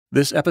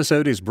This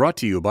episode is brought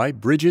to you by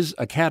Bridges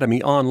Academy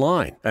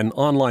Online, an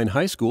online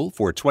high school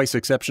for twice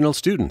exceptional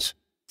students.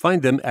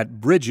 Find them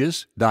at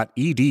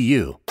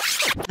bridges.edu.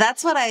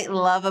 That's what I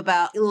love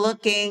about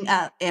looking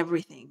at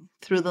everything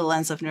through the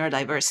lens of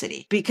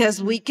neurodiversity,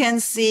 because we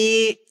can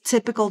see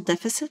typical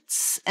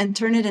deficits and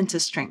turn it into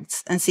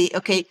strengths and see,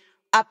 okay,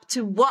 up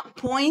to what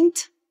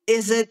point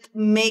is it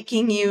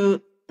making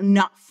you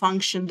not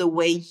function the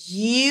way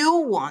you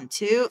want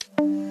to?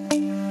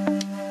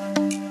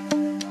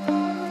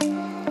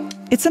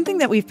 It's something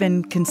that we've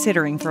been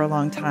considering for a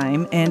long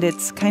time, and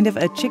it's kind of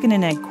a chicken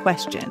and egg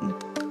question.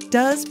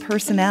 Does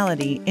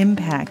personality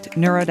impact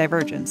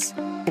neurodivergence,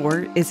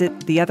 or is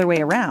it the other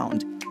way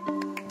around?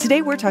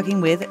 Today we're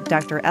talking with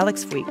Dr.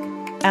 Alex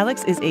Vuyk.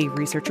 Alex is a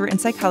researcher and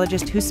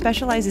psychologist who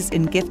specializes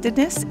in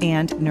giftedness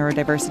and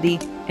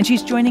neurodiversity, and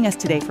she's joining us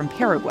today from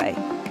Paraguay.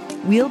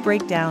 We'll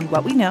break down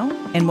what we know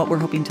and what we're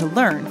hoping to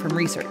learn from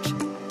research.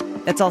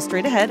 That's all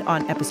straight ahead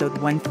on episode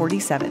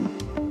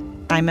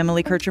 147. I'm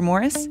Emily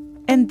Kircher-Morris,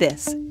 and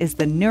this is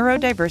the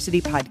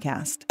Neurodiversity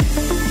Podcast.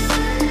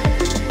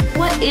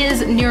 What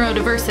is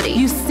neurodiversity?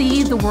 You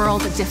see the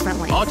world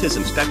differently.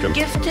 Autism spectrum.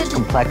 Gifted.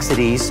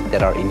 Complexities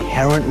that are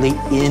inherently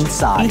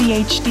inside.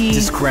 ADHD.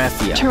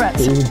 Dysgraphia.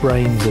 Tourette's. All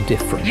brains are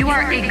different. You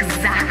are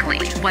exactly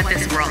what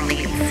this world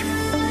needs.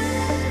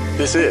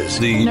 This is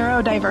The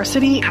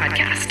Neurodiversity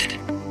Podcast.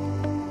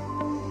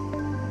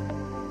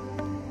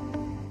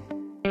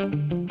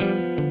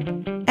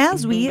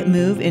 As we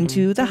move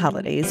into the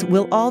holidays,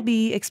 we'll all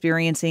be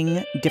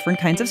experiencing different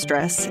kinds of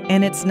stress,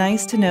 and it's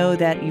nice to know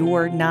that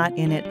you're not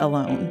in it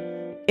alone.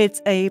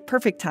 It's a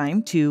perfect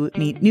time to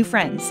meet new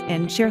friends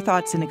and share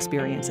thoughts and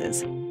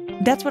experiences.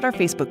 That's what our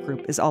Facebook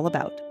group is all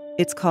about.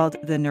 It's called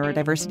the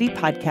Neurodiversity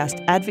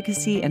Podcast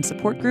Advocacy and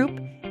Support Group,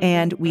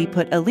 and we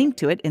put a link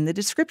to it in the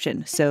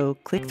description, so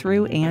click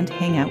through and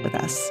hang out with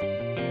us.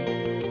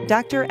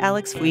 Dr.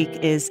 Alex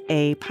Vuyk is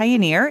a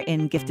pioneer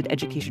in gifted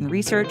education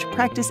research,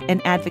 practice, and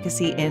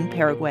advocacy in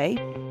Paraguay.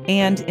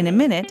 And in a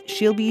minute,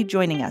 she'll be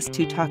joining us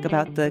to talk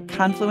about the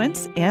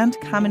confluence and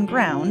common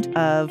ground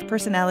of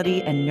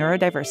personality and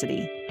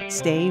neurodiversity.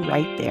 Stay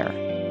right there.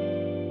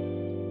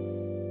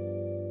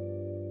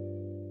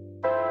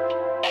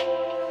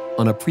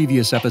 on a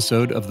previous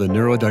episode of the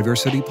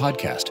Neurodiversity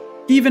Podcast.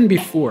 Even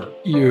before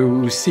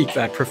you seek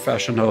that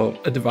professional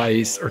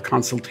advice or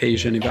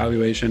consultation,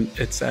 evaluation,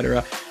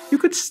 etc., you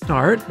could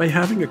start by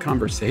having a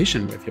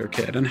conversation with your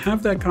kid and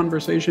have that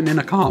conversation in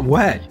a calm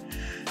way.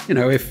 You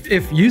know,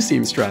 if you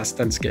seem stressed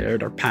and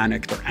scared or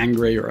panicked or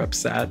angry or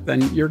upset,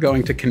 then you're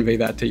going to convey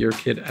that to your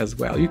kid as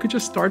well. You could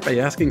just start by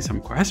asking some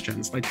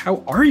questions like,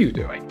 how are you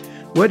doing?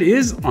 What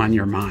is on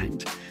your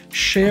mind?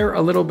 Share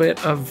a little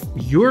bit of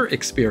your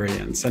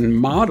experience and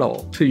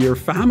model to your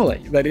family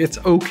that it's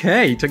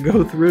okay to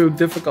go through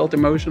difficult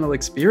emotional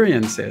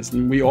experiences.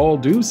 And we all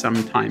do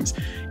sometimes.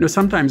 You know,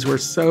 sometimes we're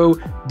so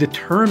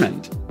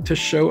determined to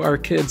show our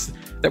kids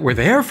that we're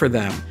there for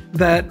them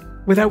that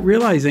without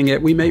realizing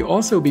it, we may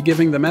also be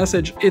giving the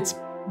message it's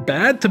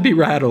bad to be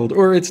rattled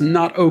or it's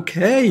not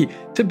okay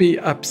to be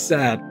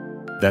upset.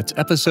 That's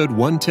episode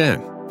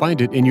 110.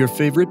 Find it in your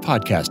favorite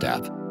podcast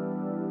app.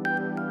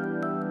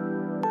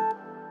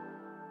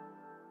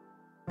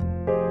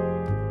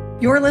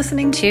 You're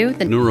listening to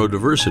the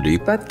Neurodiversity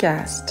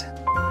Podcast.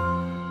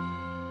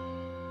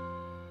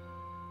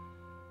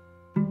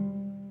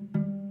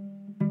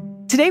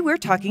 Today we're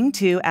talking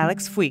to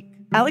Alex Vuyk.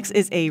 Alex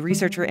is a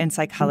researcher and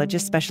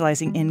psychologist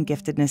specializing in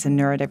giftedness and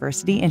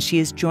neurodiversity, and she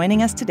is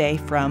joining us today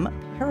from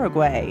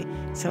Paraguay.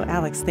 So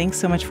Alex, thanks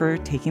so much for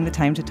taking the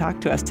time to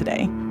talk to us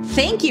today.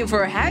 Thank you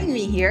for having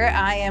me here.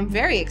 I am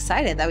very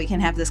excited that we can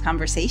have this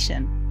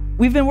conversation.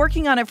 We've been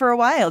working on it for a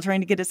while,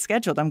 trying to get it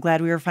scheduled. I'm glad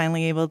we were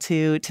finally able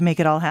to make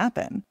it all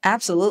happen.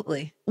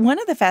 Absolutely. One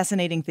of the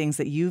fascinating things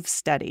that you've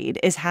studied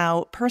is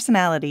how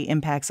personality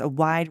impacts a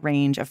wide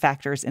range of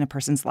factors in a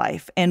person's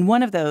life. And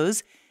one of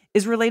those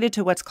is related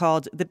to what's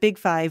called the Big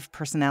Five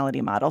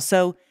personality model.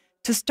 So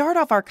to start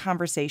off our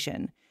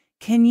conversation,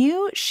 can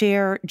you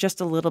share just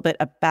a little bit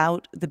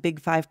about the Big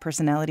Five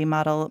personality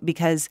model?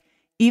 Because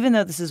even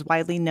though this is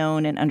widely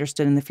known and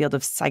understood in the field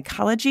of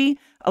psychology,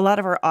 a lot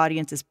of our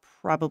audience is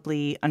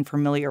probably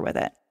unfamiliar with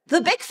it.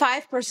 The Big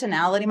Five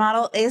personality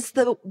model is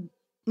the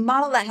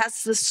model that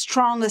has the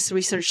strongest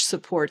research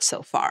support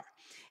so far.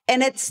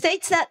 And it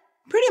states that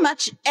pretty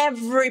much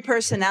every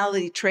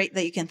personality trait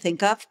that you can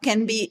think of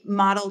can be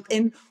modeled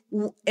in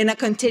a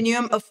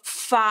continuum of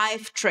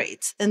 5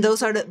 traits. And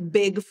those are the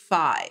Big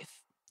Five.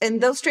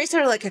 And those traits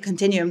are like a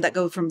continuum that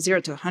go from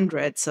 0 to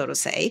 100, so to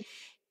say.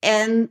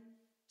 And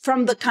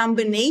from the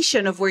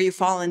combination of where you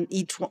fall in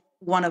each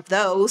one of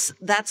those,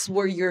 that's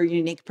where your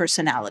unique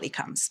personality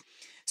comes.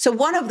 So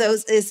one of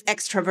those is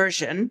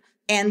extroversion.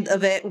 And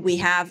of it, we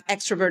have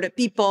extroverted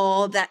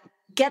people that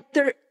get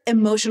their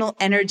emotional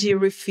energy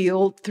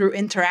refueled through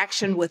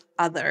interaction with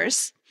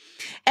others.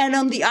 And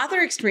on the other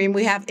extreme,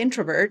 we have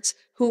introverts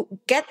who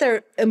get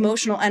their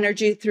emotional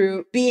energy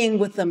through being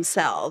with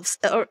themselves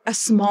or a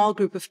small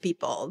group of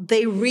people.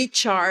 They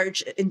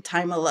recharge in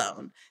time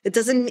alone. It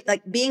doesn't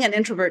like being an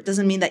introvert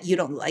doesn't mean that you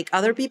don't like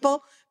other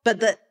people, but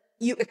that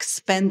you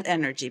expend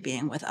energy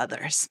being with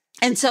others.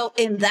 And so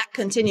in that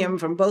continuum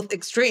from both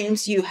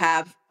extremes, you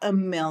have a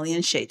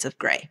million shades of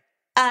gray.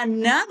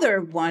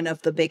 Another one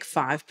of the big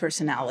 5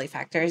 personality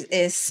factors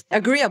is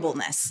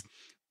agreeableness,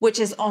 which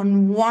is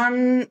on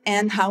one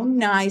end, how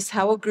nice,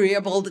 how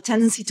agreeable, the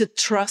tendency to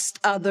trust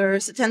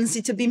others, the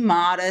tendency to be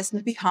modest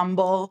and to be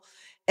humble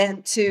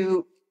and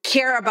to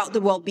care about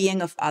the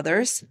well-being of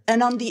others.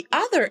 And on the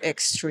other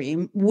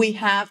extreme, we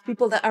have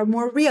people that are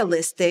more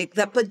realistic,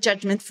 that put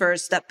judgment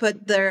first, that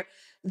put their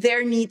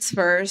needs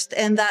first,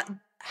 and that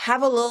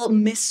have a little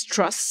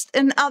mistrust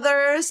in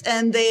others,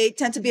 and they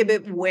tend to be a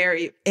bit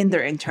wary in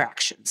their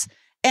interactions.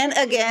 And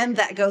again,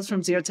 that goes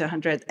from 0 to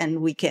 100,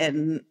 and we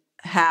can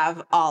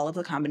have all of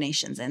the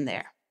combinations in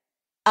there.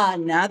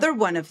 Another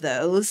one of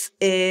those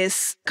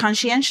is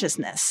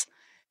conscientiousness,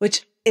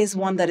 which is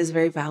one that is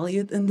very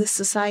valued in this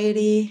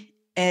society.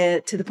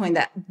 To the point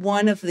that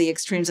one of the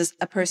extremes is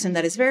a person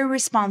that is very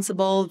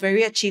responsible,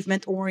 very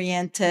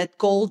achievement-oriented,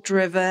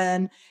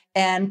 goal-driven,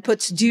 and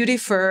puts duty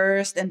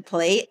first and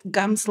play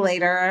comes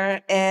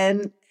later,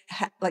 and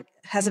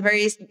has a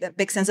very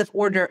big sense of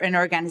order and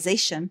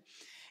organization.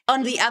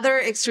 On the other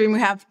extreme, we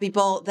have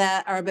people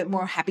that are a bit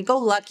more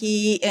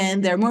happy-go-lucky,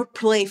 and they're more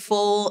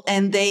playful,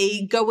 and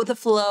they go with the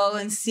flow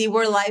and see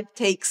where life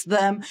takes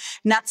them.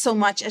 Not so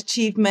much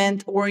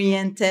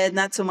achievement-oriented,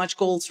 not so much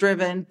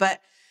goals-driven,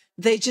 but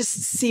they just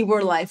see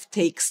where life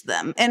takes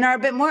them and are a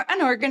bit more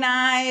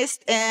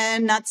unorganized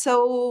and not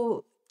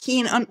so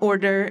keen on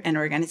order and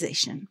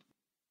organization.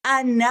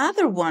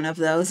 Another one of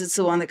those is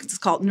the one that's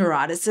called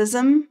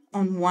neuroticism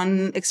on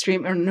one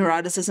extreme, or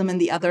neuroticism, and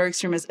the other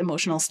extreme is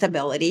emotional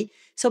stability.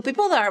 So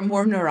people that are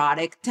more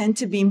neurotic tend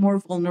to be more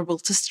vulnerable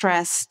to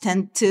stress,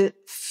 tend to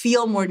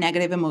feel more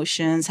negative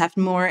emotions, have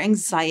more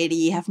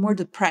anxiety, have more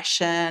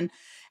depression.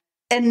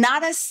 And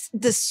not as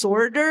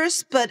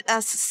disorders, but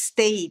as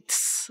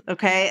states,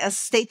 okay? As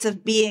states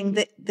of being,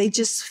 that they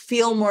just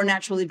feel more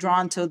naturally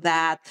drawn to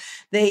that.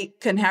 They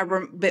can have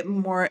a bit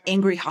more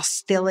angry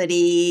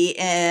hostility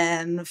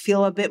and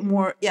feel a bit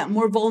more,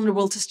 more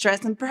vulnerable to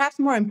stress and perhaps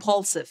more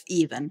impulsive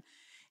even.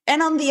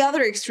 And on the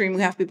other extreme,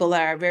 we have people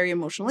that are very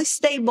emotionally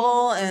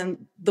stable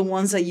and the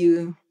ones that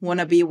you want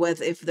to be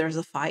with if there's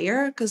a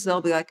fire, because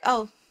they'll be like,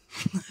 oh,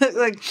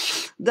 like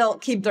they'll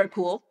keep their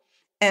cool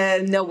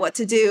and know what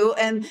to do.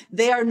 And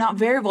they are not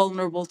very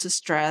vulnerable to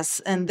stress,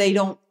 and they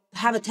don't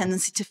have a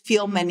tendency to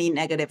feel many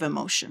negative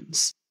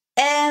emotions.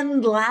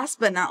 And last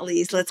but not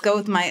least, let's go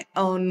with my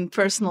own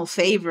personal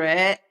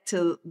favorite,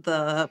 to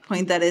the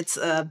point that it's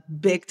a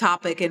big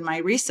topic in my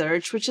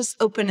research, which is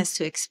openness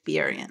to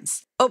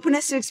experience.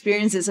 Openness to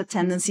experience is a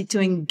tendency to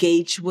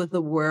engage with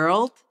the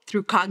world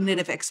through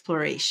cognitive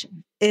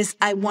exploration.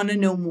 I want to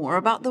know more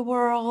about the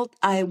world.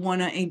 I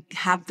want to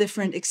have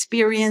different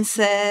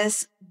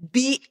experiences,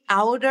 be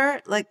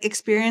outer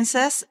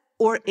experiences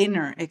or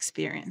inner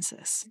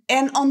experiences.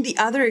 And on the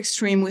other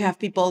extreme, we have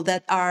people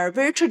that are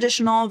very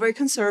traditional, very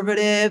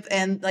conservative,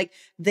 and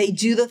they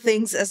do the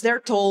things as they're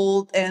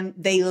told, and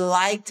they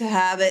like to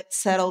have it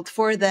settled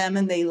for them,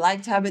 and they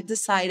like to have it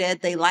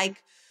decided. They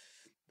like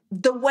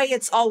the way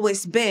it's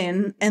always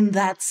been, and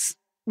that's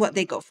what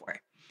they go for.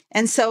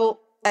 And so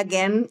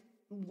again,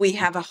 we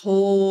have a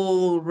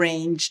whole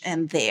range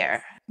in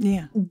there.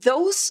 Yeah.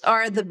 Those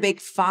are the big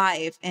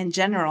 5 in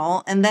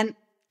general. And then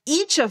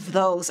each of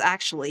those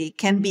actually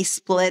can be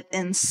split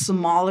in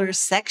smaller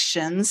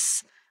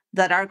sections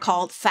that are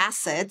called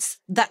facets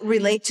that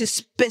relate to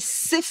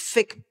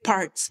specific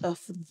parts of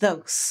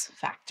those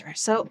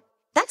factors. So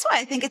that's why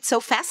I think it's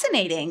so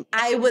fascinating.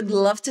 I would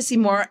love to see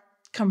more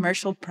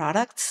commercial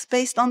products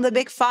based on the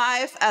big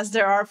 5, as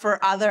there are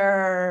for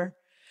other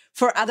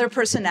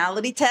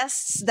personality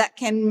tests that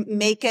can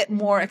make it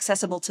more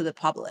accessible to the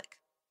public.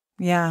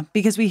 Yeah,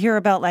 because we hear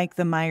about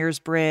the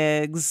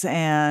Myers-Briggs,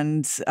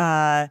 and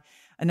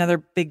another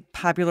big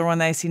popular one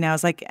that I see now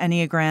is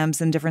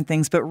Enneagrams and different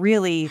things. But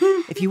really,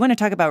 if you want to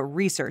talk about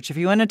research, if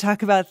you want to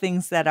talk about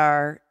things that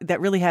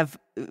really have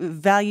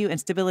value and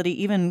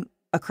stability even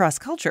across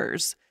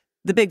cultures,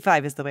 the big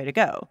 5 is the way to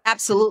go.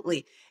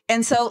 Absolutely.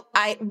 And so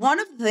one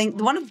of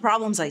the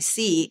problems I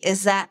see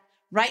is that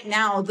right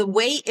now, the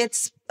way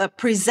it's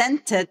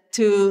presented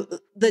to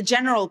the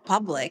general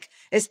public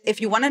is, if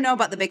you want to know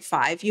about the big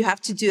 5, you have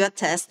to do a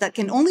test that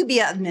can only be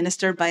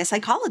administered by a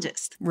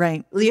psychologist.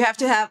 Right. You have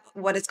to have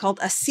what is called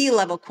a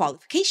C-level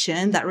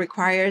qualification that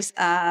requires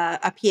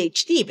a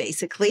PhD,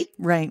 basically.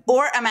 Right.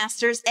 Or a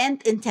master's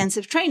and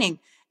intensive training.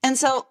 And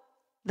so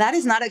that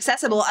is not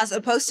accessible, as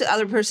opposed to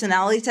other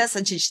personality tests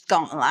that you just go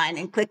online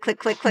and click.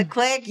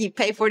 You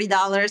pay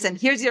 $40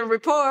 and here's your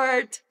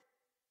report.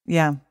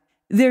 Yeah.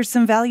 There's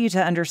some value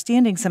to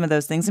understanding some of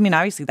those things. I mean,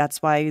 obviously,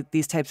 that's why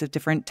these types of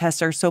different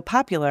tests are so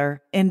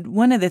popular. And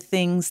one of the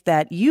things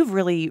that you've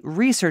really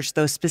researched,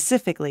 though,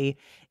 specifically,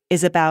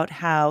 is about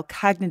how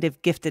cognitive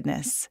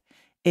giftedness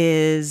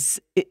is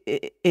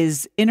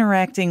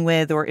interacting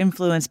with or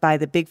influenced by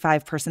the big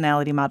 5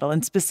 personality model,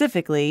 and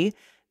specifically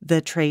the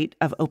trait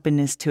of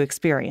openness to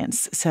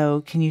experience.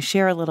 So can you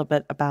share a little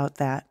bit about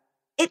that?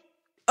 It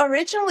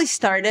originally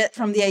started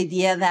from the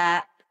idea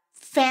that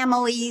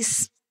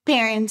families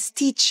parents,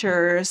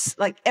 teachers,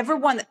 like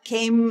everyone that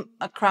came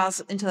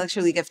across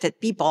intellectually gifted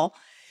people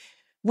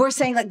were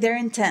saying like they're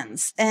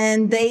intense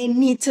and they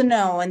need to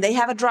know and they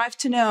have a drive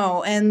to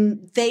know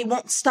and they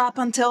won't stop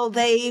until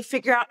they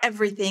figure out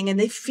everything and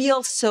they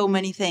feel so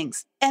many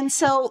things. And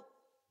so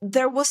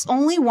there was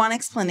only one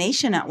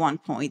explanation at one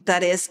point,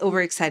 that is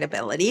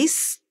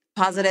overexcitabilities,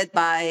 posited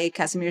by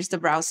Kazimierz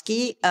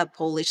Dabrowski, a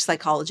Polish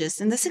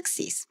psychologist in the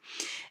 60s.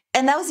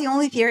 And that was the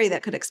only theory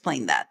that could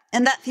explain that.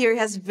 And that theory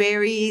has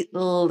very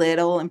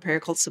little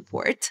empirical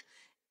support.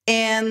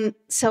 And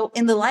so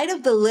in the light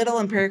of the little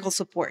empirical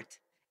support,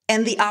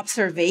 and the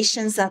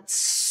observations that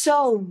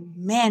so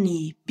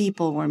many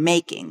people were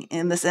making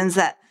in the sense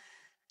that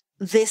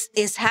this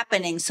is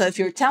happening. So if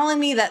you're telling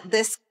me that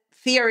this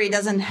theory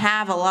doesn't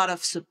have a lot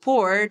of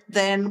support,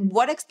 then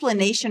what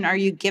explanation are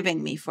you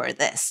giving me for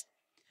this?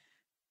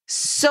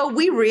 So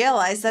we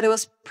realized that it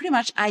was pretty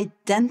much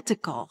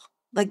identical.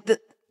 Like the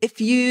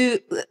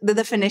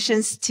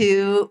definitions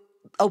to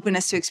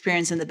openness to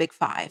experience in the Big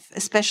Five,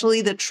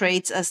 especially the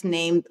traits as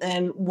named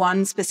in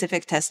one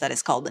specific test that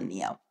is called the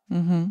NEO.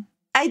 Mm-hmm.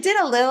 I did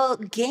a little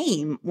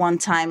game one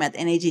time at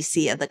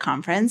NAGC at the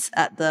conference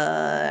at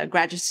the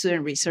Graduate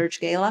Student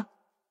Research Gala,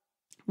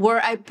 where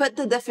I put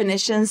the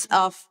definitions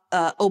of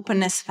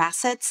openness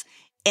facets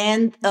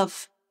and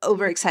of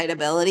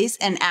overexcitabilities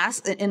and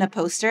asked in a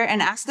poster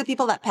and asked the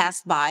people that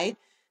passed by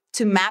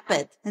to map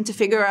it and to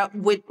figure out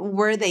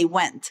where they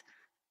went.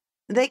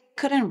 They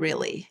couldn't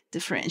really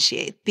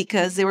differentiate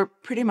because they were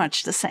pretty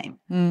much the same.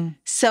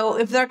 So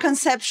if they're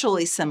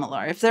conceptually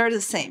similar, if they're the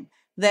same,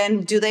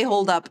 then do they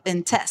hold up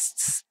in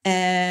tests?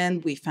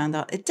 And we found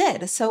out it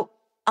did. So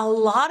a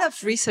lot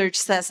of research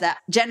says that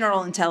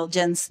general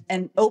intelligence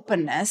and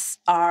openness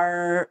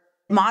are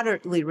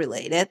moderately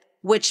related,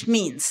 which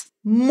means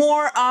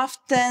more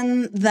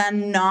often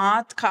than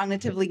not,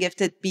 cognitively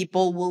gifted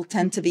people will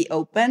tend to be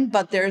open,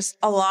 but there's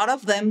a lot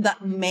of them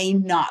that may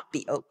not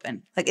be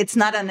open. Like it's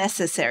not a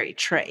necessary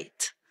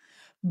trait.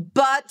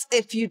 But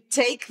if you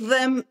take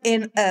them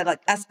in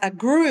as a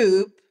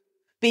group,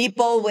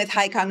 people with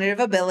high cognitive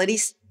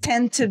abilities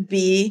tend to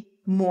be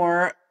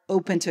more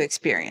open to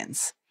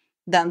experience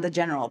than the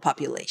general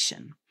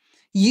population.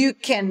 You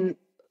can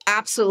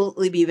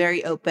absolutely be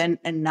very open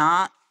and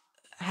not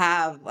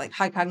have like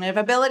high cognitive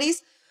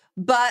abilities,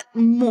 but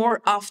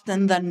more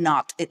often than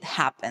not, it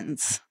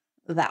happens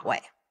that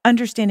way.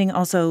 Understanding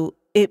also,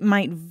 it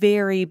might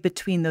vary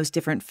between those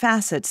different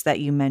facets that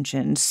you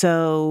mentioned.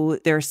 So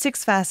there are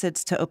 6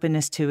 facets to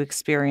openness to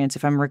experience,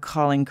 if I'm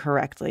recalling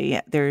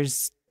correctly.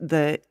 There's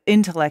the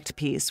intellect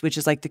piece, which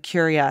is like the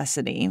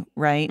curiosity,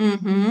 right?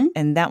 Mm-hmm.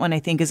 And that one I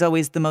think is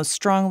always the most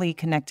strongly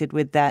connected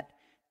with that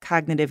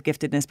cognitive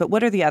giftedness. But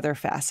what are the other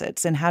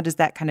facets and how does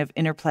that kind of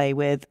interplay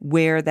with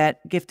where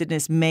that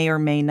giftedness may or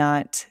may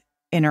not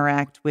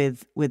interact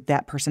with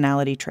that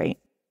personality trait?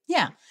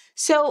 Yeah.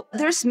 So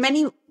there's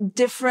many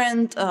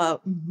different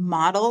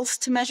models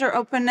to measure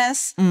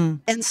openness.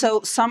 And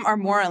so some are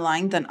more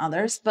aligned than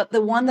others, but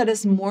the one that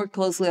is more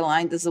closely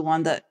aligned is the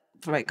one that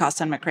by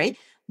Costa and McRae,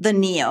 the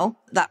NEO,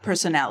 that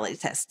personality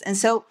test. And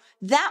so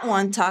that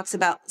one talks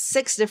about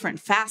 6 different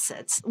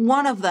facets.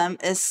 One of them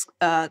is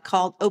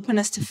called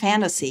openness to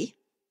fantasy.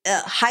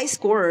 High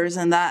scorers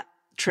in that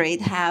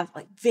trait have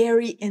like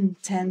very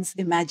intense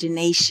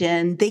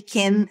imagination. They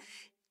can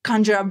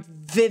conjure up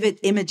vivid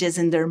images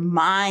in their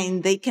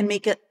mind. They can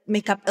make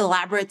up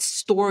elaborate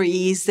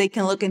stories. They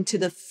can look into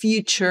the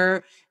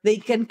future. They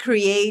can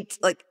create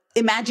like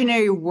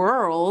imaginary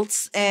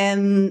worlds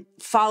and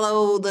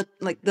follow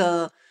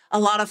a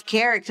lot of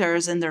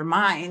characters in their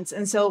minds.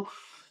 And so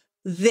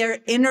their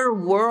inner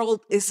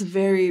world is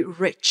very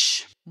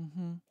rich.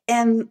 Mm-hmm.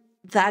 And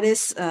that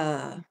is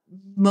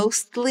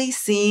mostly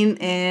seen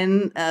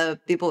in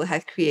people who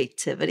have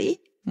creativity.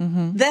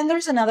 Mm-hmm. Then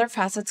there's another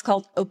facet, it's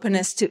called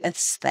openness to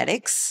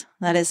aesthetics.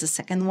 That is the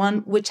second one,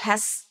 which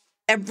has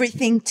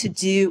everything to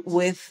do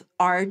with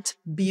art,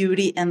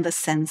 beauty, and the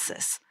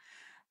senses.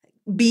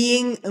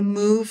 Being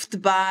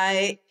moved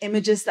by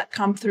images that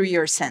come through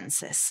your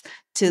senses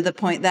to the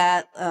point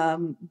that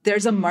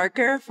there's a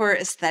marker for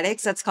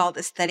aesthetics that's called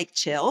aesthetic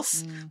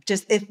chills.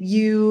 Just if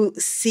you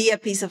see a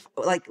piece of,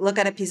 look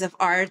at a piece of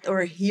art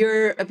or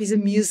hear a piece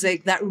of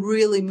music that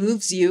really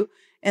moves you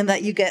and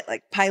that you get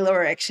like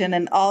piloerection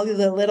and all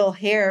the little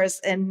hairs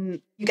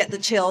and you get the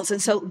chills.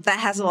 And so that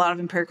has a lot of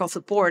empirical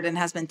support and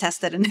has been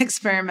tested in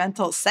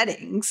experimental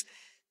settings.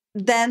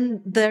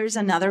 Then there's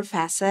another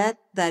facet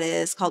that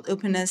is called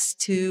openness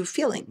to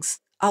feelings.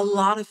 A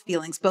lot of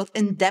feelings, both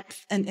in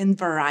depth and in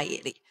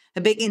variety, a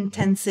big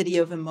intensity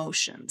of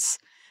emotions.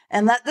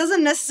 And that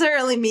doesn't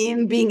necessarily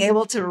mean being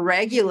able to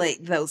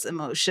regulate those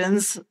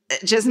emotions.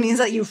 It just means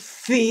that you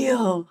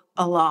feel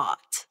a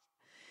lot.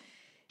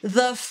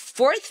 The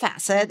fourth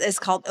facet is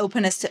called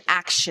openness to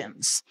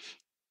actions.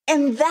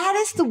 And that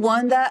is the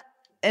one that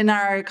in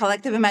our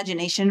collective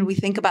imagination we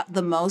think about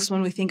the most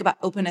when we think about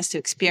openness to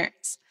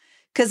experience.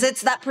 Because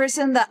it's that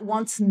person that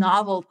wants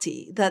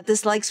novelty, that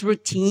dislikes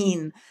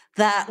routine,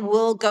 that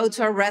will go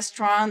to a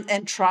restaurant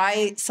and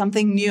try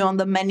something new on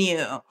the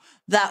menu,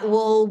 that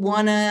will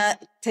want to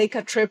take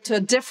a trip to a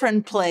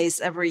different place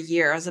every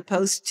year, as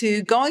opposed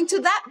to going to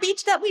that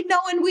beach that we know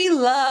and we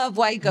love.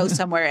 Why go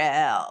somewhere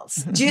else?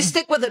 Do you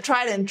stick with the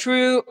tried and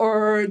true,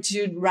 or do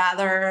you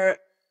rather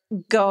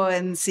go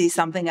and see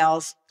something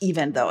else,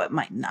 even though it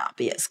might not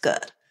be as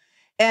good?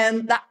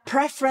 And that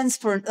preference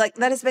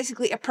that is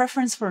basically a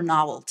preference for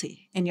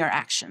novelty in your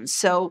actions.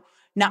 So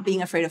not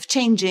being afraid of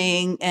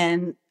changing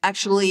and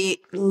actually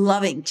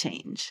loving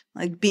change,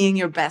 like being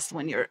your best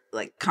when you're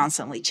like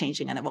constantly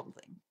changing and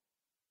evolving.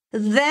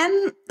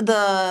 Then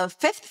the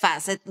fifth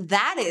facet,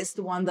 that is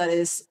the one that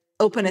is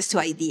openness to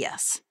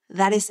ideas.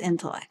 That is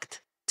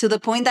intellect, to the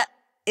point that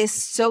is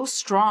so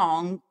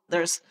strong.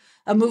 There's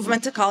a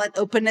movement to call it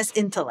openness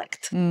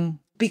intellect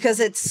because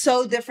it's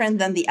so different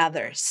than the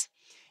others.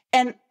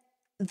 And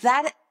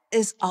that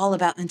is all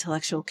about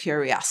intellectual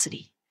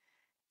curiosity.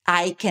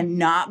 I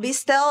cannot be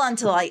still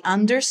until I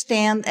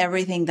understand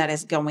everything that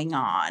is going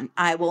on.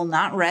 I will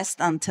not rest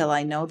until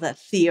I know the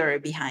theory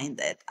behind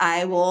it.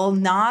 I will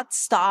not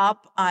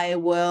stop. I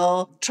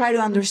will try to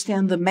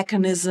understand the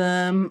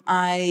mechanism.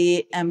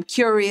 I am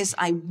curious.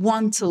 I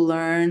want to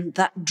learn.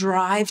 That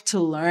drive to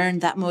learn,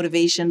 that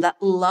motivation,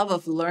 that love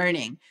of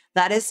learning,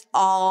 that is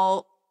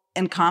all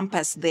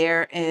encompassed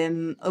there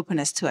in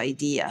openness to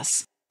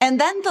ideas.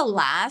 And then the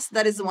last,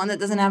 that is the one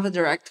that doesn't have a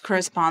direct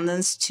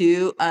correspondence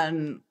to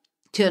an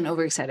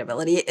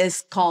overexcitability,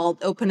 is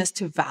called openness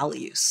to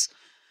values.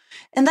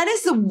 And that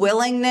is the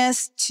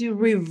willingness to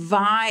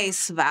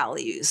revise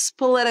values,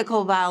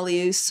 political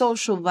values,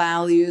 social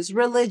values,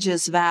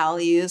 religious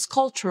values,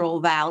 cultural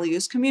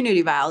values,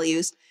 community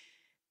values.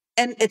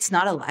 And it's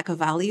not a lack of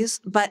values,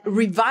 but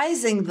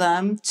revising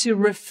them to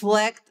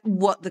reflect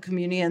what the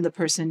community and the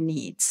person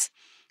needs.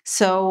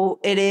 So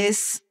it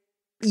is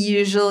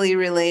usually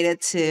related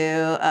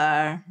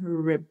to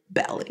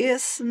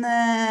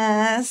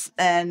rebelliousness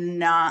and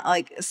not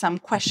like some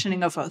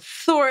questioning of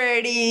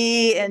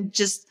authority and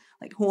just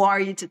like, who are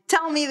you to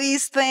tell me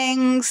these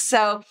things?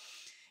 So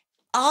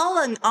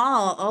all in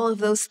all of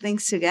those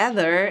things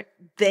together,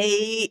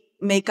 they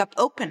make up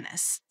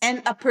openness.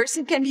 And a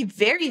person can be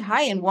very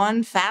high in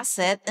one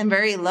facet and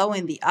very low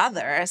in the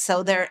other.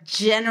 So their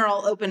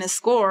general openness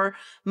score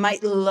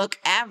might look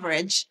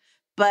average,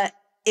 but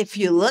if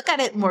you look at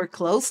it more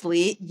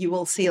closely, you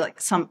will see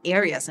like some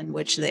areas in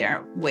which they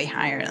are way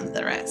higher than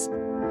the rest.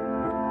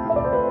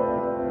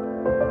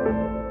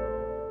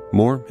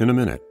 More in a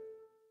minute.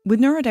 With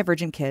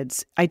neurodivergent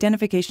kids,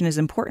 identification is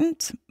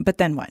important, but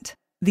then what?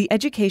 The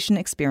education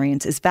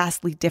experience is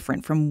vastly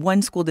different from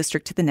one school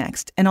district to the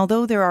next, and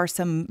although there are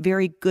some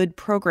very good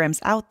programs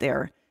out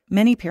there,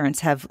 many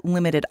parents have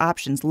limited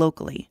options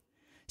locally.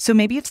 So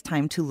maybe it's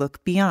time to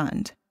look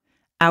beyond.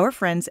 Our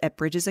friends at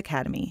Bridges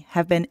Academy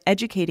have been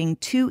educating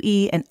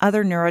 2E and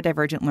other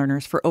neurodivergent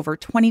learners for over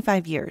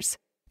 25 years,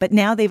 but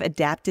now they've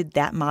adapted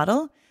that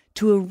model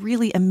to a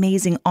really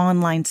amazing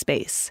online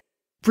space.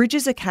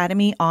 Bridges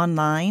Academy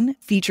Online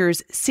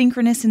features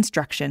synchronous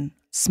instruction,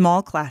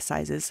 small class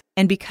sizes,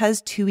 and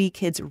because 2E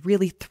kids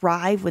really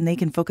thrive when they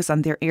can focus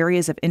on their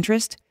areas of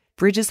interest,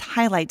 Bridges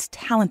highlights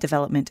talent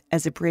development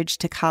as a bridge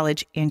to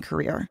college and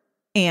career.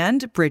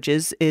 And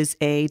Bridges is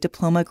a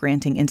diploma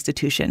granting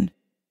institution.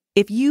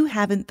 If you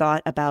haven't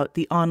thought about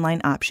the online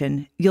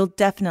option, you'll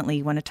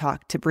definitely want to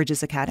talk to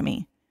Bridges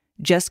Academy.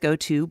 Just go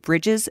to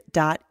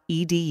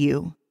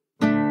bridges.edu.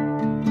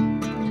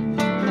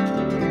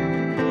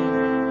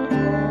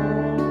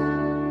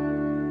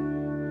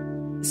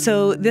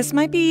 So this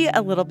might be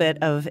a little bit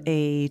of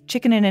a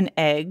chicken and an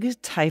egg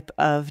type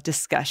of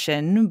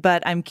discussion,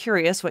 but I'm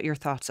curious what your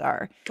thoughts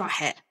are. Go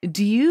ahead.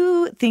 Do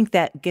you think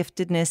that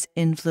giftedness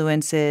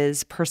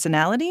influences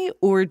personality,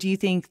 or do you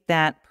think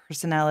that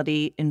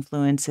personality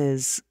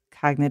influences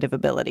cognitive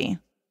ability?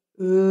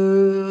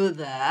 Ooh,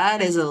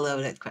 that is a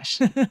loaded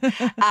question.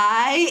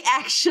 I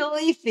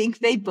actually think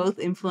they both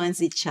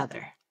influence each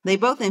other. They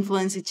both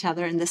influence each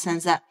other in the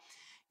sense that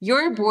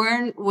you're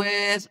born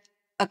with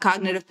a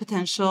cognitive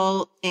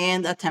potential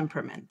and a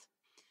temperament.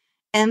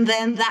 And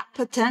then that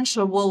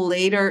potential will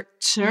later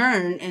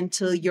turn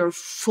into your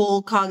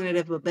full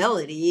cognitive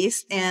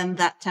abilities, and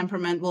that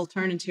temperament will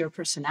turn into your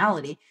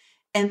personality.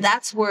 And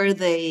that's where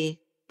they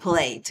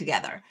play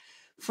together.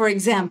 For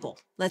example,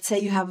 let's say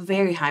you have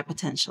very high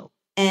potential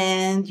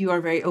and you are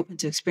very open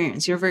to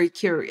experience. You're very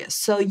curious.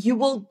 So you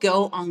will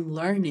go on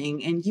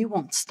learning and you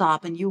won't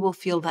stop, and you will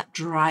feel that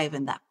drive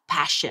and that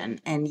passion,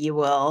 and you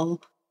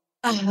will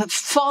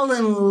fall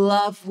in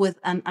love with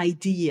an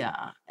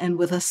idea and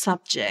with a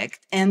subject.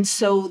 And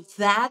so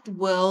that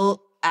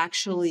will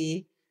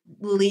actually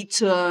lead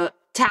to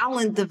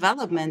talent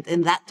development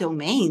in that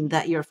domain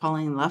that you're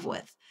falling in love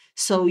with.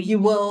 So you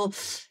will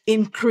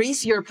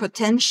increase your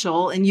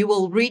potential and you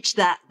will reach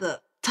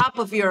the top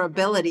of your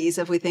abilities,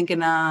 if we think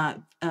in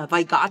a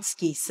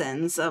Vygotsky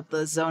sense of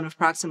the zone of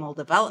proximal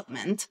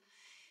development,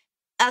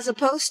 as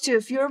opposed to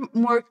if you're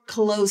more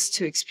close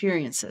to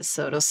experiences,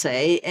 so to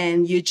say,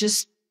 and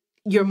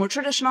you're more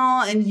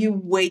traditional and you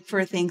wait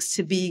for things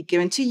to be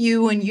given to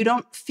you and you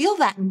don't feel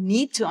that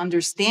need to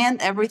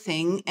understand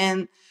everything.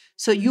 And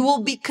So you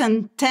will be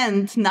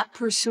content not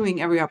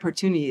pursuing every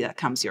opportunity that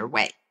comes your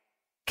way.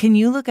 Can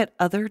you look at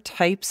other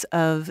types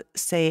of,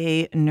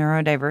 say,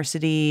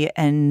 neurodiversity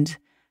and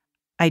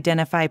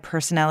identify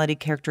personality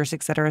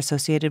characteristics that are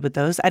associated with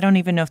those? I don't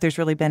even know if there's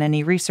really been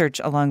any research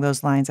along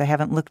those lines. I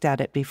haven't looked at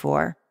it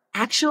before.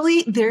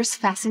 Actually, there's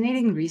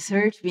fascinating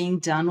research being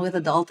done with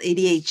adult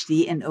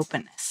ADHD and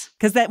openness.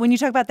 Because that when you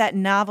talk about that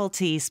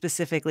novelty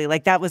specifically,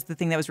 like that was the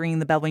thing that was ringing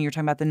the bell when you were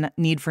talking about the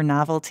need for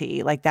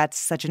novelty. Like that's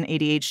such an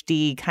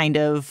ADHD kind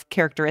of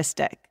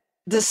characteristic.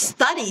 The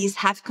studies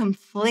have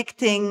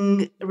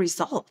conflicting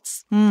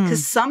results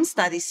because some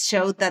studies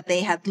showed that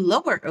they had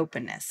lower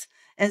openness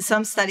and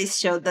some studies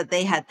showed that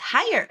they had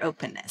higher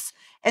openness.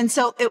 And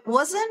so it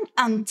wasn't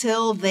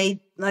until there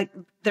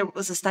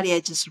was a study I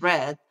just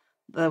read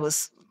that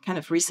was kind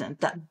of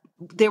recent, that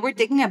they were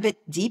digging a bit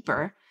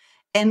deeper.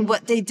 And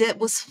what they did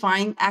was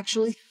find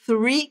actually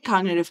 3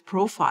 cognitive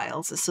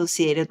profiles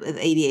associated with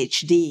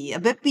ADHD, a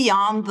bit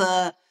beyond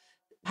the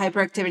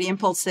hyperactivity,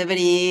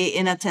 impulsivity,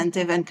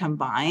 inattentive, and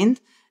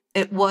combined.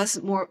 It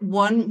was more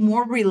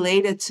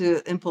related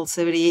to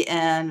impulsivity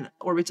and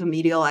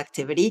orbitomedial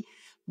activity,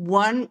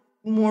 one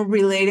more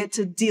related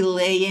to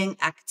delaying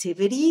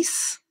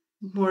activities,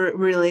 more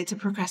related to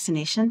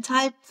procrastination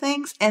type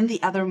things, and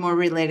the other more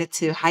related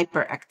to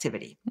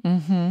hyperactivity.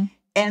 Mm-hmm.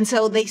 And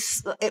so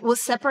it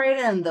was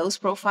separated in those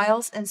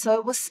profiles. And so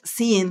it was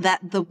seen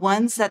that the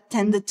ones that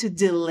tended to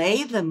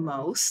delay the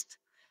most,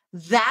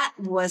 that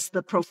was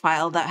the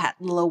profile that had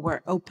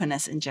lower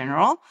openness in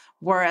general,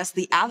 whereas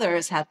the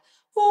others had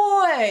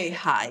way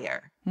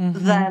higher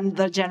than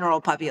the general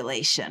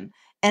population.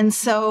 And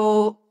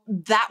so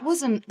that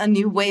was a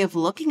new way of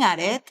looking at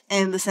it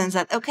in the sense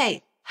that,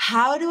 okay,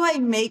 how do I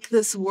make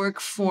this work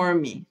for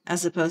me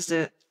as opposed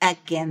to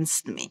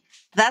against me?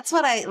 That's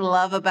what I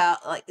love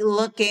about like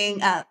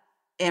looking at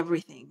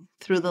everything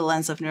through the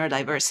lens of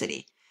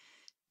neurodiversity,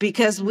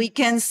 because we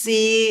can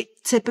see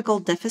typical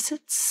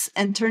deficits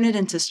and turn it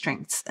into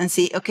strengths and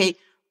see, okay,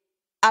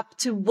 up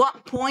to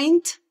what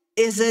point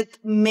is it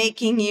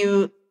making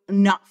you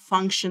not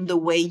function the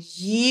way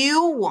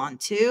you want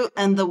to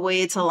and the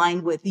way it's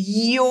aligned with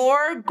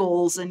your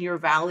goals and your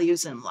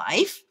values in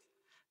life,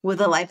 with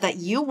the life that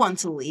you want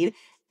to lead?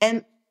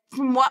 And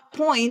from what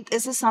point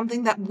is this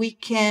something that we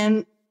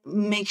can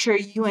make sure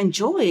you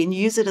enjoy and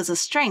use it as a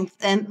strength?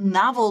 And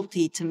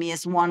novelty to me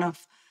is one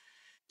of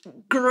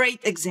great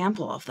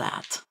example of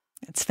that.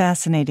 It's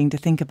fascinating to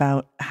think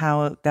about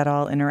how that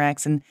all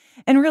interacts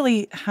and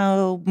really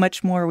how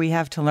much more we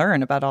have to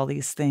learn about all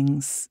these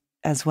things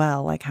as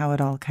well, like how it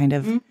all kind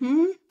of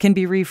can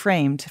be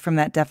reframed from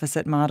that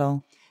deficit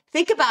model.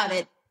 Think about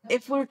it.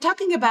 If we're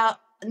talking about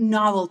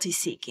novelty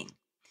seeking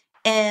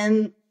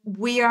and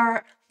we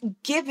are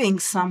giving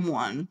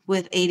someone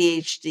with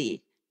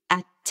ADHD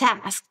a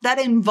task that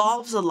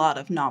involves a lot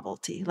of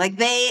novelty, like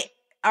they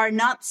are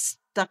not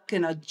stuck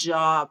in a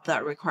job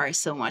that requires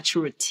so much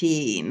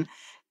routine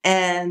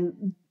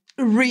and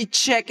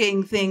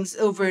rechecking things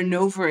over and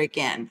over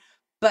again,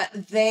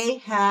 but they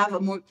have a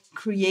more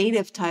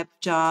creative type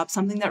job,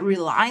 something that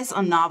relies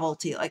on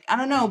novelty. Like, I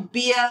don't know,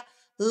 be a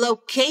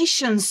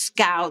location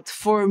scout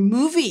for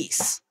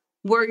movies,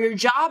 where your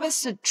job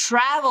is to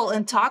travel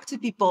and talk to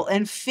people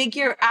and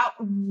figure out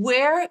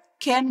where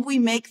can we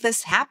make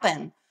this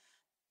happen.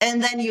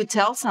 And then you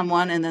tell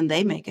someone and then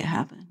they make it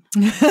happen.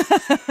 As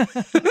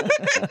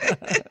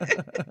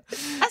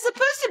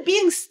opposed to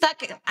being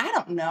stuck, I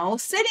don't know,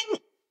 sitting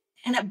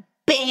in a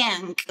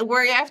bank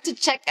where you have to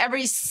check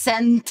every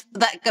cent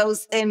that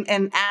goes in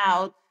and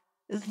out.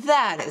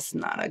 That is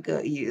not a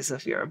good use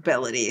of your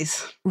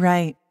abilities.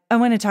 Right. I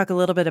want to talk a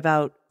little bit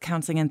about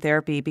counseling and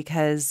therapy,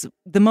 because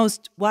the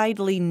most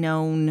widely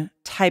known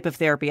type of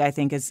therapy, I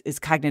think, is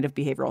cognitive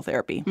behavioral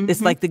therapy. Mm-hmm.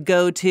 It's like the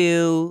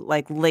go-to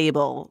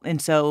label. And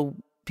so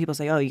people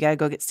say, oh, you got to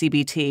go get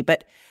CBT.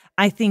 But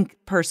I think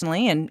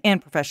personally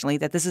and professionally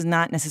that this is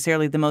not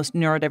necessarily the most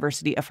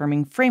neurodiversity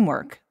affirming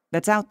framework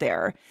that's out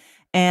there.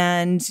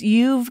 And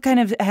you've kind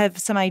of have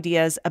some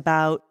ideas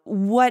about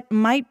what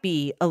might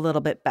be a little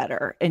bit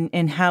better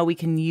and how we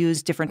can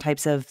use different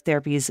types of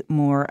therapies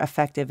more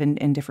effective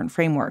in different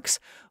frameworks.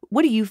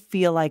 What do you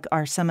feel like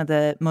are some of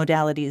the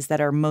modalities that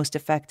are most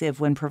effective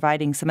when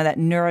providing some of that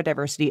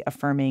neurodiversity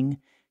affirming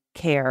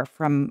care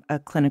from a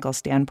clinical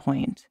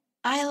standpoint?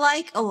 I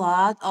like a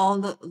lot all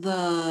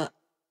the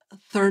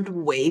third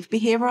wave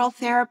behavioral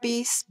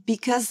therapies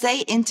because they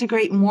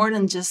integrate more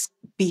than just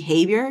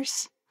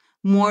behaviors,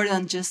 more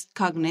than just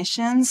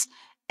cognitions,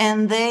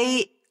 and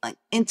they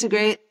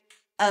integrate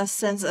a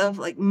sense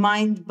of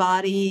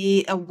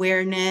mind-body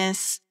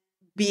awareness,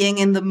 being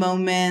in the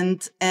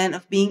moment, and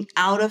of being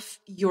out of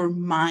your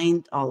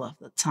mind all of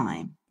the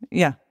time.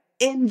 Yeah.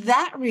 In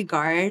that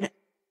regard,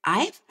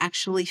 I've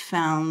actually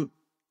found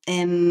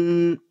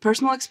in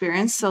personal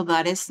experience, so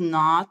that is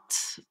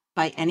not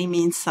by any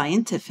means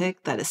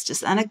scientific, that is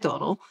just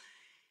anecdotal,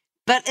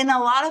 but in a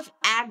lot of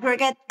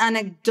aggregate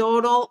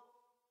anecdotal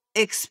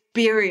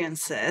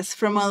experiences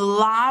from a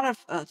lot of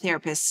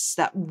therapists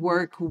that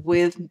work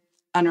with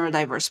a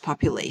neurodiverse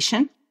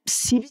population,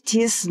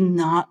 CBT is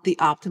not the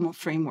optimal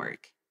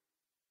framework.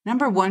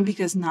 Number one,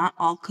 because not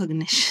all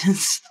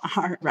cognitions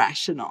are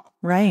rational.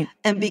 Right.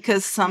 And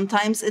because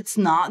sometimes it's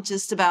not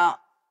just about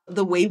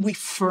the way we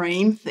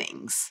frame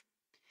things.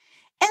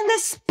 And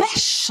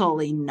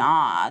especially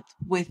not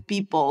with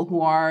people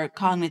who are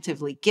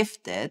cognitively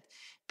gifted.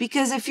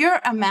 Because if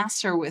you're a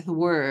master with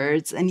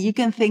words and you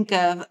can think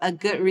of a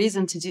good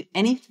reason to do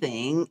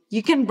anything,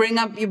 you can bring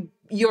up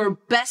your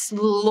best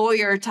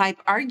lawyer type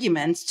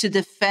arguments to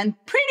defend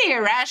pretty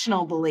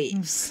irrational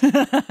beliefs.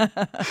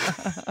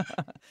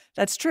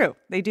 That's true.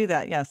 They do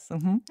that. Yes.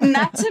 Mm-hmm.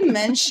 Not to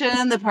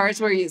mention the parts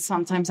where you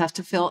sometimes have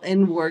to fill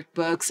in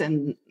workbooks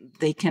and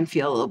they can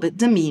feel a little bit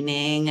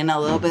demeaning and a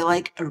little bit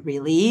like,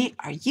 really?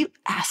 Are you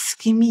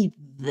asking me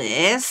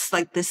this?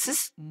 Like, this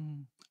is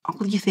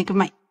all you think of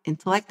my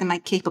intellect and my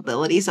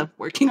capabilities of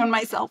working on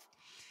myself?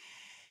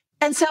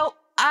 And so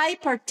I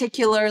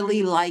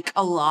particularly like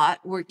a lot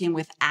working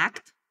with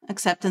ACT,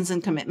 acceptance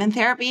and commitment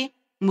therapy,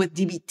 with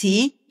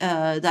DBT,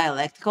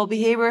 dialectical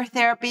behavior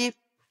therapy.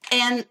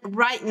 And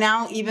right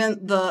now,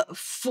 even the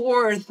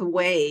fourth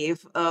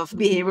wave of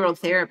behavioral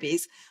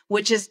therapies,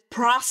 which is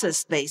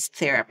process-based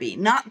therapy,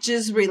 not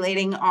just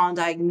relating on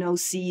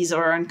diagnoses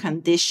or on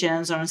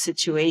conditions or on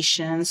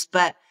situations,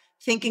 but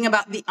thinking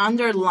about the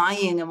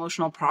underlying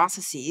emotional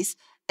processes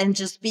and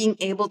just being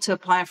able to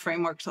apply a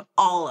framework to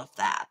all of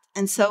that.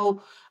 And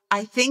so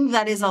I think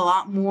that is a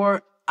lot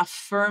more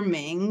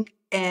affirming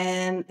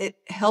and it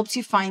helps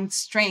you find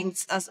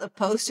strengths as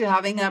opposed to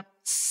having a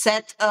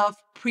set of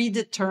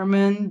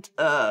predetermined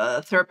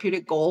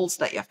therapeutic goals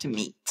that you have to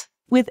meet.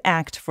 With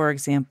ACT, for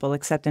example,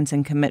 acceptance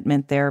and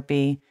commitment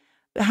therapy,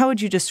 how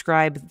would you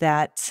describe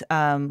that?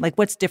 Like,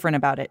 what's different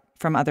about it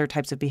from other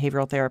types of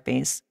behavioral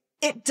therapies?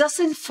 It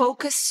doesn't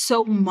focus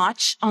so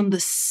much on the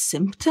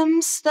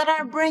symptoms that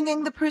are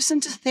bringing the person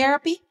to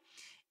therapy.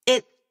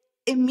 It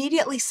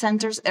immediately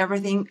centers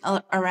everything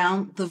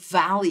around the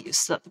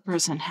values that the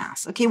person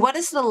has. Okay, what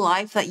is the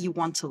life that you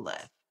want to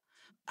live?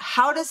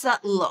 How does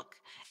that look?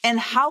 And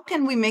how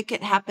can we make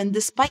it happen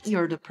despite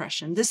your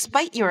depression,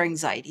 despite your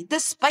anxiety,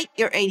 despite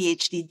your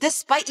ADHD,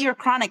 despite your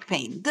chronic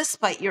pain,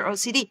 despite your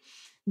OCD,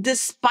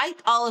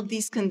 despite all of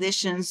these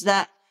conditions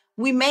that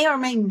we may or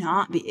may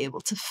not be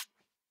able to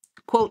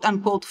quote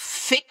unquote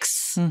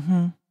fix.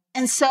 Mm-hmm.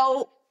 And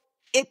so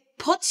it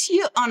puts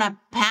you on a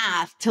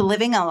path to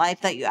living a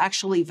life that you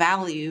actually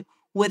value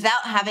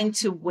without having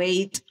to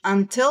wait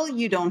until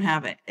you don't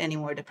have it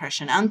anymore,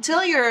 depression,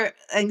 until your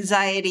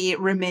anxiety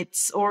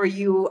remits or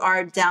you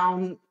are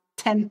down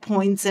 10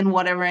 points in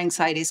whatever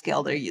anxiety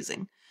scale they're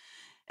using.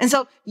 And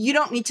so you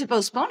don't need to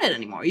postpone it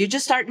anymore. You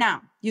just start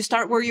now. You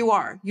start where you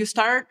are. You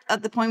start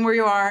at the point where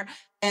you are,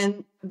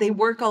 and they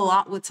work a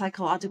lot with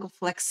psychological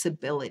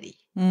flexibility.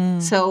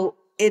 So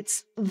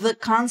it's the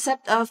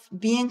concept of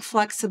being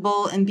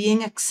flexible and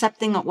being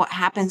accepting of what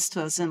happens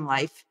to us in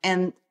life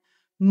and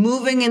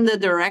moving in the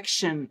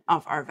direction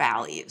of our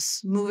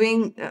values,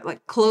 moving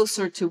like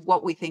closer to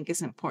what we think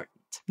is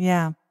important.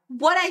 Yeah.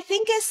 What I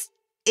think is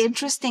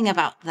interesting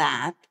about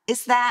that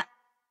is that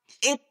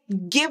it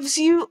gives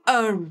you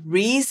a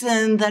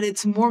reason that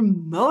it's more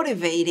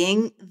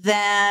motivating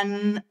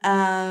than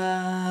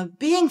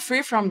being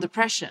free from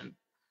depression.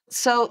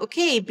 So,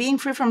 okay, being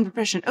free from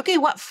depression. Okay,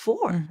 what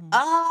for? Mm-hmm.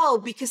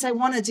 Oh, because I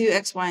want to do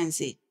X, Y, and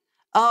Z.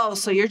 Oh,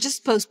 so you're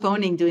just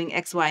postponing doing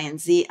X, Y, and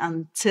Z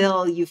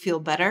until you feel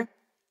better?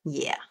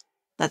 Yeah,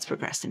 that's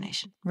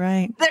procrastination.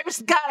 Right.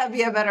 There's got to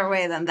be a better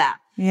way than that.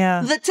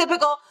 Yeah. The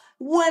typical,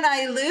 when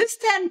I lose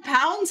 10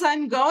 pounds,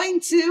 I'm going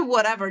to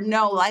whatever.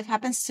 No, life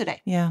happens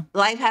today. Yeah.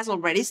 Life has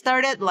already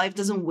started. Life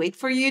doesn't wait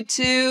for you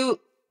to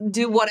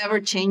do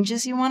whatever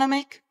changes you want to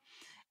make.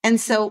 And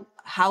so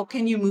how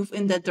can you move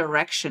in the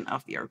direction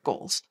of your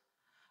goals?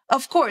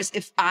 Of course,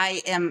 if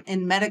I am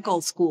in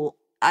medical school,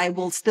 I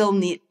will still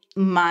need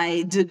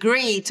my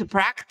degree to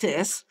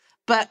practice,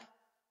 but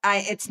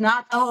it's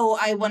not,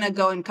 I want to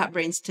go and cut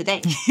brains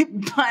today,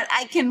 but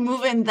I can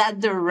move in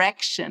that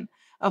direction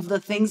of the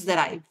things that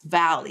I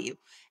value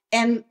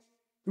and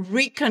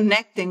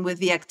reconnecting with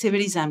the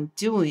activities I'm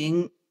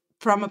doing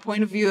from a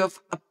point of view of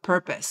a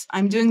purpose.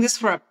 I'm doing this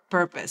for a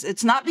purpose.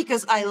 It's not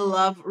because I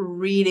love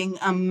reading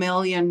a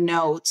million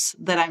notes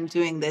that I'm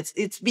doing this.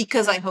 It's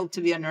because I hope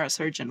to be a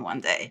neurosurgeon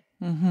one day.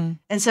 Mm-hmm.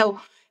 And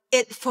so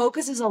it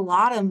focuses a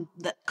lot on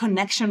the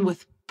connection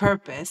with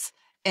purpose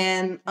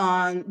and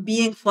on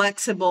being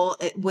flexible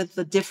with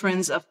the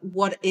difference of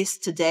what is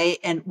today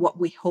and what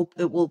we hope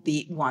it will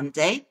be one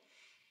day.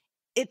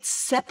 It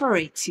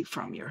separates you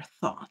from your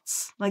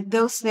thoughts. Like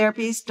those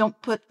therapies don't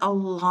put a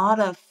lot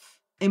of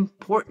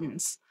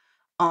importance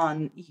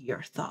on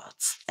your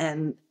thoughts.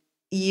 And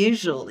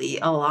usually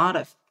a lot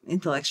of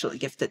intellectually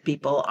gifted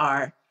people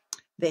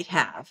they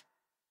have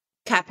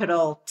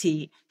capital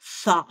T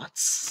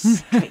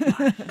thoughts.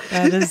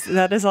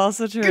 That is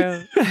also true.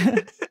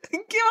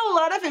 Give a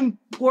lot of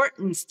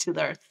importance to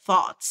their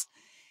thoughts.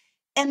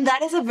 And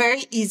that is a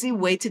very easy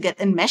way to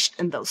get enmeshed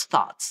in those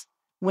thoughts.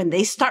 When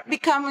they start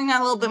becoming a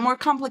little bit more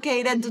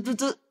complicated,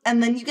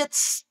 and then you get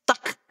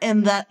stuck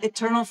in that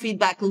eternal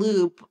feedback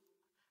loop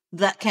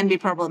that can be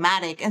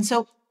problematic. And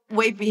so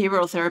Wuyk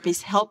behavioral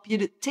therapies help you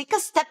to take a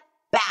step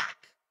back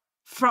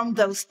from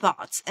those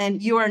thoughts.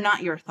 And you are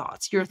not your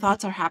thoughts. Your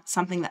thoughts are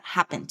something that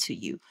happened to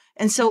you.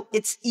 And so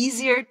it's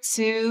easier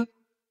to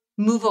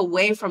move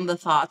away from the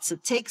thoughts, to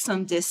take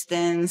some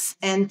distance,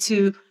 and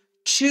to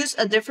choose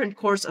a different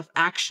course of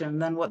action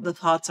than what the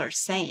thoughts are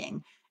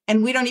saying.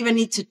 And we don't even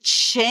need to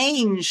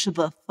change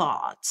the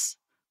thoughts.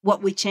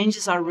 What we change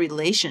is our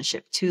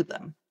relationship to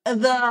them.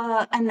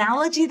 The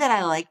analogy that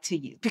I like to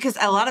use, because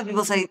a lot of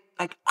people say,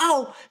 like,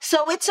 oh,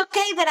 so it's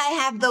okay that I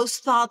have those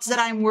thoughts that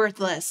I'm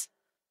worthless.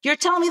 You're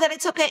telling me that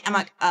it's okay? I'm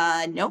like,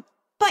 nope.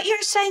 But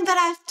you're saying that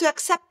I have to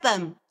accept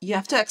them. You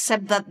have to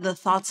accept that the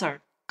thoughts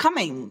are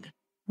coming.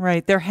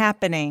 Right. They're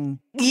happening.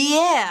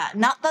 Yeah.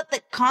 Not that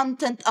the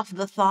content of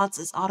the thoughts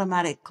is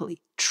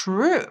automatically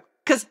true.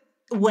 Because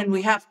when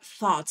we have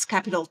thoughts,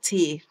 capital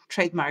T,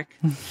 trademark,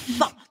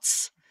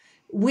 thoughts,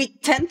 we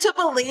tend to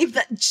believe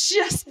that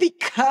just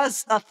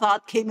because a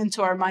thought came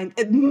into our mind,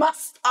 it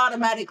must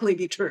automatically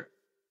be true.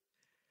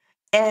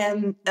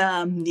 And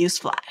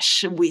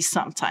newsflash, we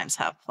sometimes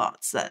have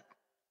thoughts that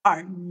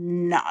are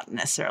not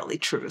necessarily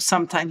true.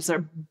 Sometimes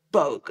they're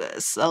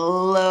bogus, a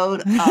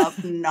load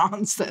of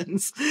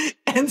nonsense.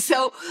 And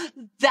so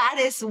that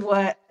is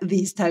what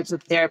these types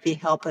of therapy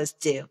help us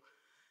do.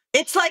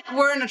 It's like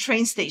we're in a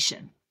train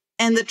station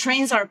and the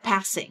trains are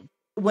passing.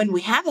 When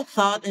we have a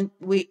thought and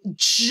we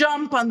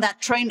jump on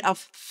that train of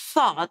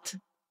thought,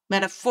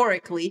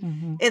 metaphorically,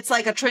 it's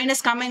like a train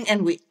is coming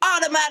and we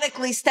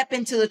automatically step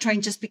into the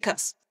train just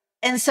because.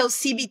 And so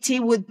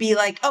CBT would be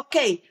like,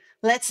 okay,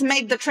 let's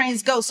make the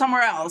trains go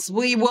somewhere else.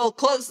 We will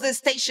close this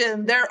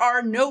station. There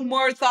are no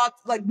more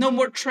thoughts, like no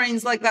more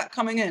trains like that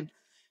coming in.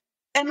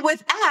 And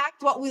with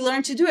ACT, what we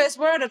learn to do is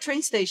we're at a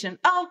train station.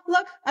 Oh,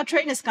 look, a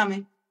train is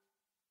coming.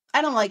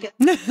 I don't like it.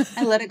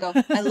 I let it go.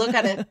 I look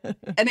at it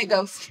and it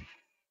goes,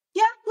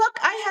 yeah, look,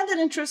 I had an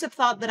intrusive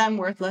thought that I'm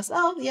worthless.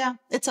 Oh, yeah,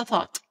 it's a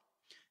thought.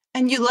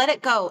 And you let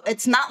it go.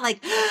 It's not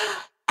like,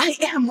 I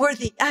am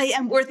worthy. I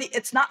am worthy.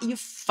 It's not you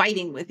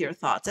fighting with your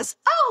thoughts. It's,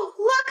 oh,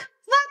 look,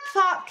 that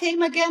thought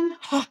came again.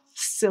 Oh,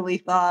 silly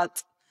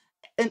thought.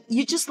 And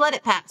you just let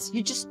it pass.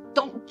 You just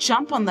don't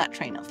jump on that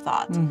train of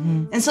thought.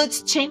 And so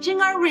it's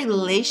changing our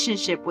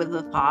relationship with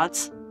the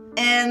thoughts.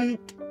 And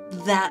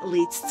that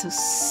leads to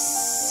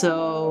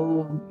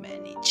so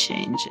many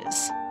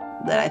changes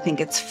that I think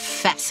it's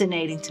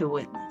fascinating to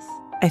witness.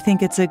 I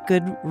think it's a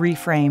good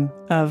reframe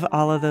of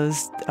all of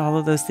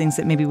those things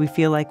that maybe we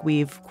feel like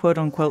we've quote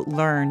unquote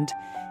learned.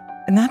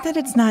 Not that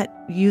it's not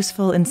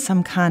useful in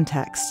some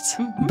contexts,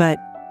 but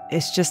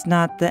it's just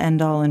not the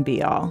end all and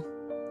be all.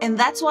 And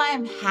that's why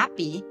I'm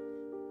happy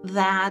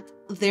that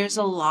there's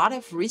a lot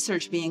of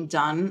research being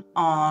done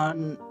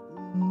on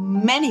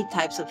many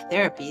types of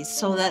therapies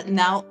so that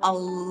now a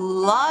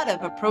lot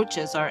of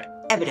approaches are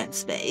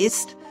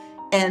evidence-based.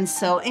 And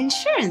so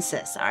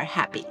insurances are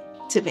happy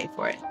to pay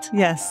for it.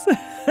 Yes.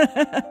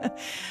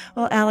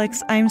 Well,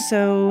 Alex, I'm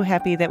so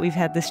happy that we've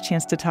had this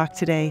chance to talk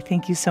today.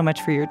 Thank you so much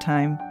for your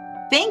time.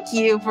 Thank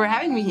you for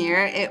having me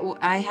here.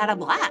 I had a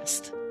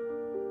blast.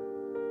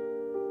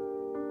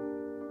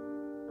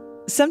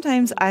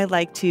 Sometimes I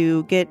like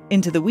to get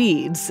into the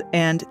weeds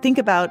and think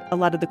about a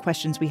lot of the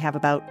questions we have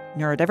about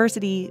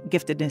neurodiversity,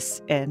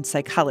 giftedness, and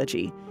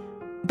psychology.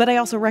 But I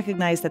also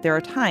recognize that there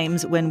are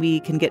times when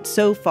we can get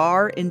so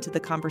far into the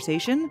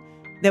conversation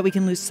that we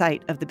can lose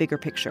sight of the bigger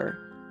picture.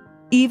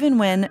 Even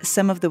when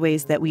some of the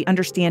ways that we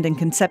understand and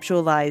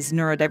conceptualize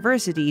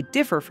neurodiversity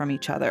differ from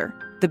each other,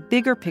 the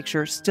bigger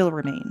picture still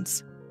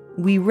remains.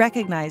 We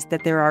recognize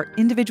that there are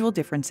individual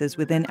differences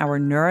within our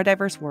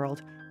neurodiverse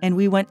world, and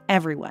we want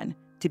everyone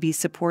to be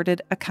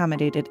supported,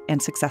 accommodated, and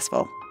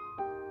successful.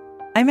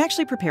 I'm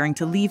actually preparing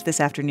to leave this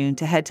afternoon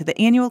to head to the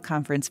annual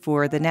conference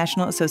for the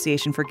National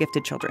Association for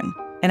Gifted Children,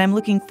 and I'm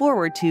looking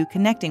forward to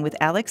connecting with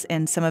Alex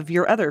and some of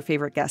your other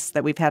favorite guests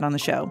that we've had on the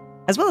show,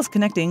 as well as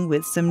connecting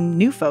with some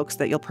new folks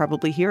that you'll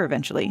probably hear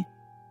eventually.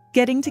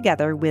 Getting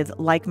together with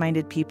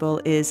like-minded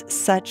people is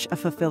such a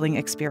fulfilling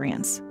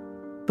experience,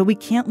 but we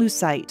can't lose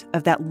sight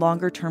of that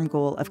longer-term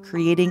goal of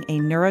creating a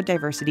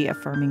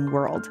neurodiversity-affirming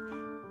world.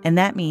 And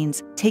that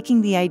means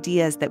taking the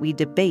ideas that we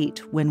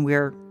debate when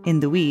we're in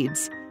the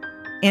weeds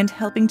and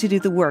helping to do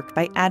the work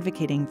by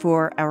advocating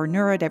for our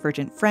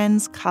neurodivergent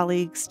friends,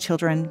 colleagues,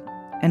 children,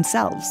 and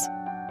selves.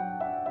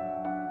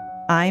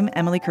 I'm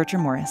Emily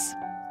Kircher-Morris.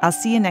 I'll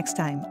see you next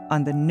time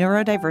on the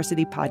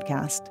Neurodiversity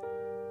Podcast.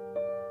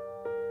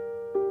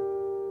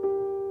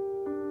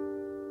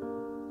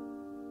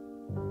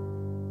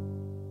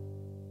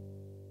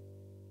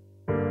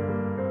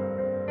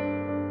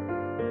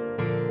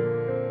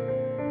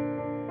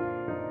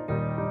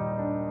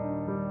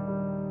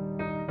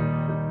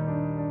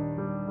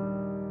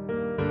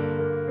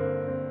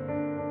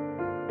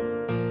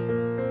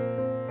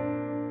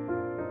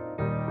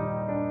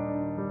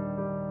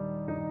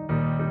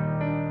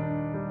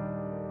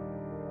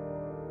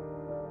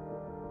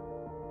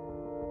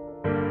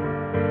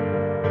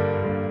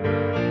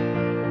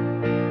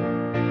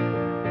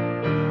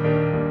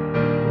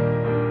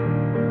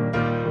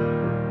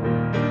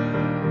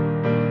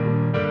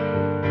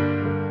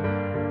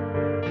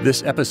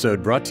 This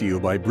episode brought to you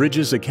by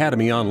Bridges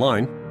Academy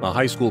Online, a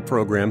high school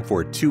program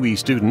for 2E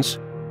students.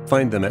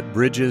 Find them at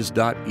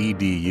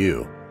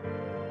bridges.edu.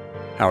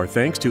 Our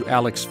thanks to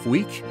Alex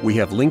Vuyk. We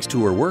have links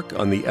to her work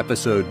on the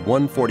episode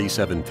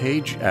 147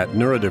 page at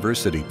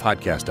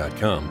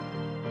neurodiversitypodcast.com.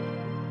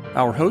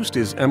 Our host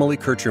is Emily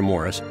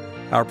Kircher-Morris.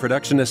 Our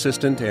production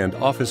assistant and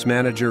office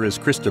manager is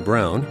Krista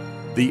Brown.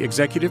 The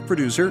executive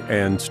producer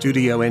and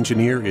studio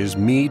engineer is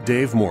me,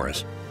 Dave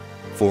Morris.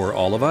 For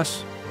all of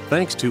us,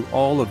 thanks to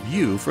all of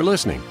you for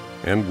listening,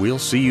 and we'll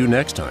see you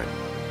next time.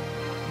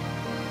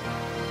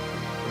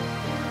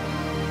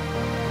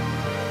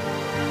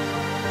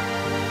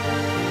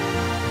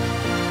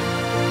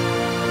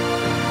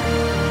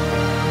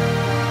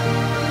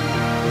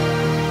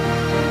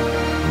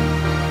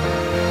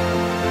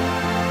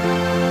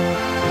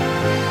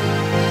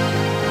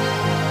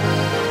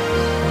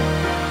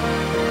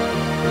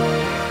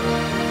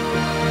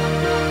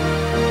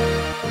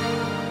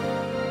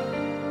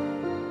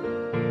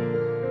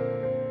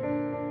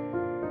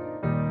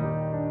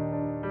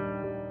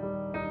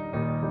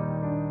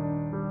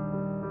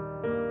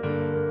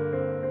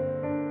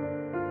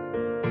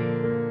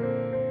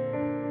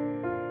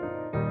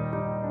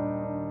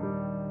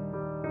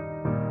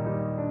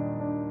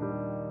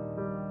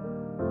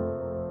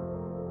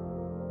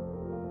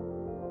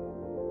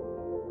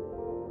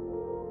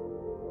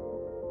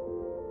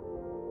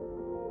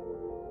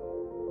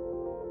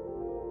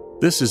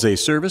 This is a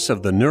service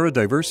of the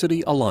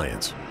Neurodiversity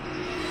Alliance.